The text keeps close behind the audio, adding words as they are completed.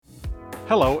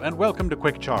Hello and welcome to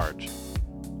Quick Charge.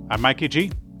 I'm Mikey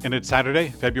G, and it's Saturday,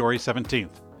 February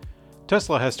 17th.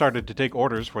 Tesla has started to take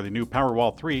orders for the new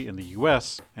Powerwall 3 in the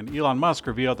US, and Elon Musk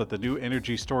revealed that the new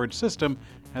energy storage system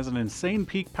has an insane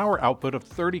peak power output of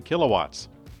 30 kilowatts.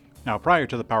 Now, prior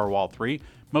to the Powerwall 3,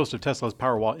 most of Tesla's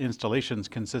Powerwall installations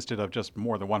consisted of just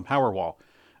more than one Powerwall.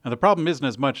 And the problem isn't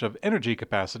as much of energy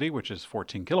capacity, which is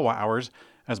 14 kilowatt hours,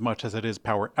 as much as it is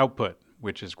power output,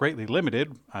 which is greatly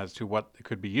limited as to what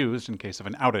could be used in case of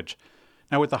an outage.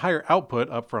 Now, with the higher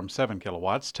output up from 7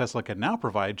 kilowatts, Tesla can now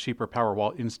provide cheaper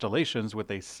Powerwall installations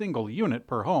with a single unit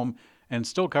per home and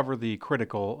still cover the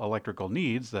critical electrical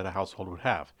needs that a household would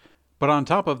have. But on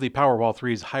top of the Powerwall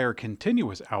 3's higher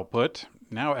continuous output,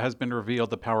 now it has been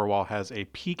revealed the Powerwall has a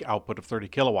peak output of 30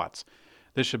 kilowatts.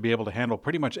 This should be able to handle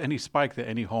pretty much any spike that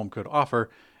any home could offer,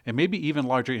 and maybe even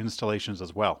larger installations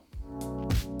as well.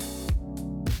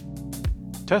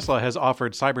 Tesla has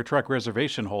offered Cybertruck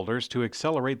reservation holders to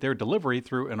accelerate their delivery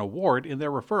through an award in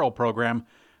their referral program,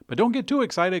 but don't get too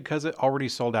excited because it already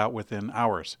sold out within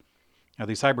hours. Now,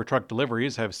 the Cybertruck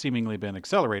deliveries have seemingly been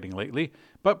accelerating lately,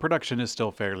 but production is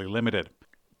still fairly limited.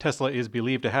 Tesla is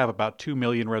believed to have about 2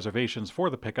 million reservations for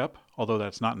the pickup, although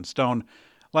that's not in stone.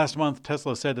 Last month,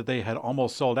 Tesla said that they had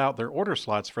almost sold out their order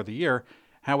slots for the year.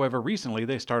 However, recently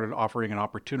they started offering an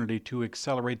opportunity to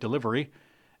accelerate delivery.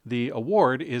 The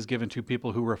award is given to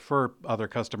people who refer other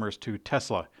customers to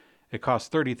Tesla. It costs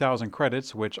 30,000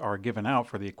 credits, which are given out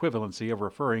for the equivalency of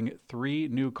referring 3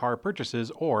 new car purchases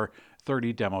or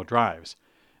 30 demo drives.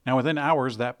 Now, within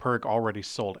hours, that perk already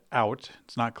sold out.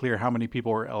 It's not clear how many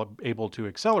people were able to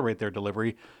accelerate their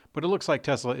delivery, but it looks like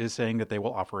Tesla is saying that they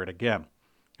will offer it again.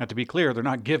 Now, to be clear, they're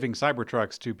not giving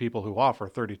Cybertrucks to people who offer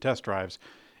 30 test drives.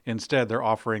 Instead, they're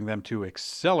offering them to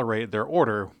accelerate their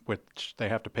order, which they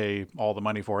have to pay all the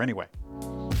money for anyway.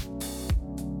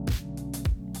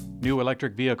 New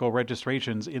electric vehicle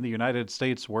registrations in the United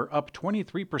States were up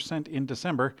 23% in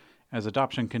December as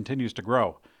adoption continues to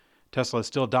grow. Tesla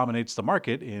still dominates the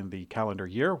market in the calendar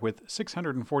year with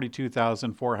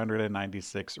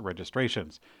 642,496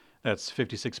 registrations. That's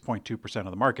 56.2%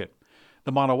 of the market.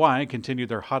 The Model Y continued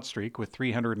their hot streak with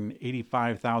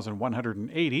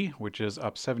 385,180, which is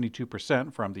up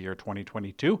 72% from the year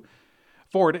 2022.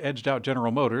 Ford edged out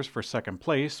General Motors for second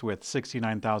place with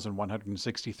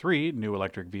 69,163 new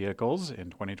electric vehicles in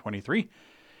 2023.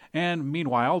 And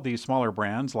meanwhile, the smaller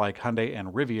brands like Hyundai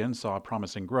and Rivian saw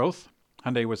promising growth.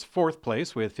 Hyundai was fourth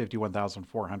place with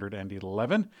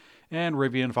 51,411, and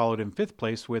Rivian followed in fifth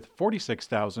place with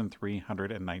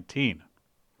 46,319.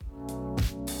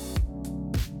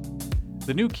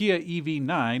 The new Kia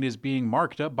EV9 is being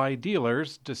marked up by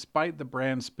dealers, despite the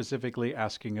brand specifically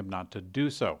asking them not to do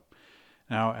so.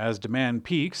 Now, as demand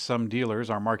peaks, some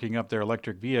dealers are marking up their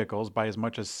electric vehicles by as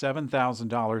much as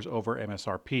 $7,000 over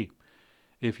MSRP.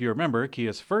 If you remember,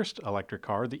 Kia's first electric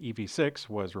car, the EV6,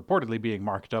 was reportedly being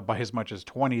marked up by as much as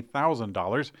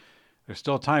 $20,000. There's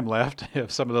still time left if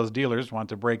some of those dealers want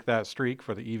to break that streak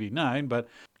for the EV9, but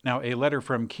now a letter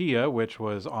from Kia, which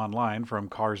was online from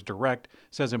Cars Direct,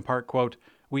 says in part, quote,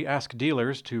 "We ask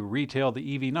dealers to retail the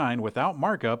EV9 without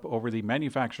markup over the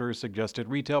manufacturer's suggested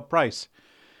retail price."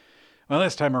 Well,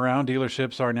 this time around,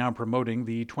 dealerships are now promoting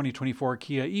the 2024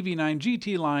 Kia EV9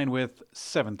 GT line with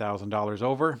 $7,000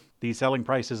 over. The selling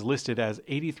price is listed as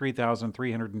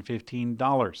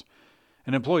 $83,315.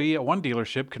 An employee at one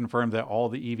dealership confirmed that all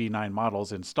the EV9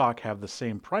 models in stock have the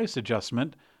same price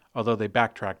adjustment, although they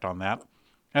backtracked on that.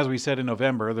 As we said in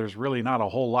November, there's really not a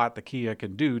whole lot the Kia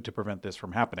can do to prevent this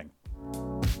from happening.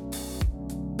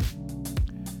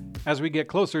 As we get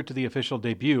closer to the official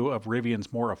debut of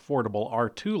Rivian's more affordable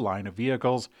R2 line of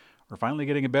vehicles, we're finally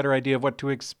getting a better idea of what to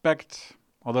expect,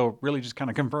 although really just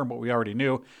kind of confirm what we already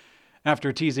knew.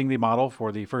 After teasing the model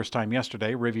for the first time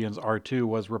yesterday, Rivian's R2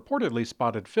 was reportedly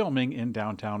spotted filming in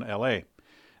downtown LA.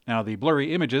 Now, the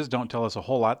blurry images don't tell us a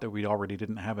whole lot that we already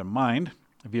didn't have in mind.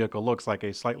 The vehicle looks like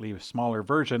a slightly smaller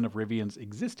version of Rivian's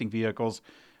existing vehicles,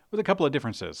 with a couple of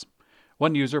differences.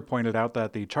 One user pointed out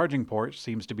that the charging port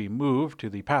seems to be moved to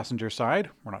the passenger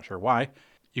side. We're not sure why.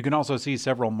 You can also see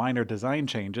several minor design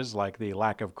changes like the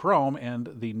lack of chrome and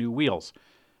the new wheels.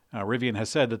 Rivian has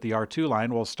said that the R2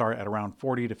 line will start at around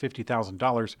 $40,000 to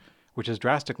 $50,000, which is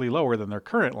drastically lower than their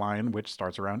current line, which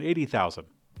starts around $80,000.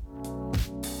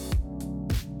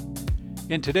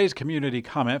 In today's community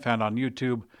comment found on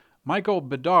YouTube, Michael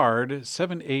Bedard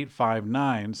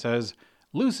 7859 says,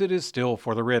 "Lucid is still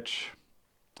for the rich."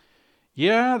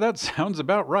 Yeah, that sounds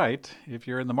about right. If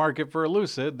you're in the market for a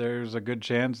Lucid, there's a good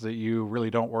chance that you really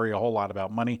don't worry a whole lot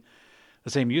about money. The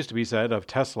same used to be said of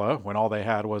Tesla when all they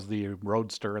had was the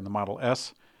Roadster and the Model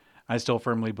S. I still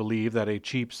firmly believe that a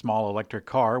cheap, small electric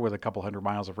car with a couple hundred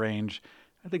miles of range,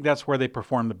 I think that's where they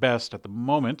perform the best at the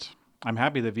moment. I'm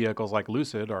happy that vehicles like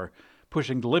Lucid are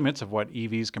pushing the limits of what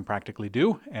EVs can practically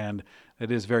do, and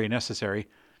it is very necessary.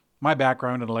 My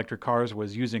background in electric cars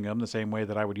was using them the same way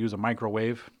that I would use a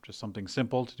microwave, just something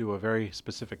simple to do a very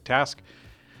specific task.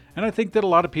 And I think that a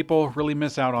lot of people really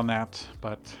miss out on that,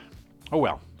 but oh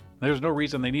well. There's no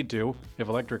reason they need to. If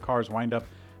electric cars wind up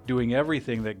doing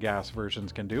everything that gas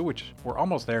versions can do, which we're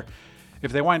almost there,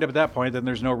 if they wind up at that point, then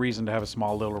there's no reason to have a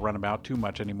small little runabout too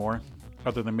much anymore,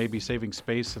 other than maybe saving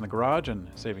space in the garage and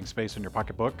saving space in your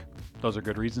pocketbook. Those are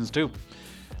good reasons too.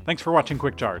 Thanks for watching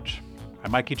Quick Charge.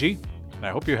 I'm Mikey G, and I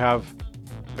hope you have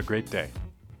a great day.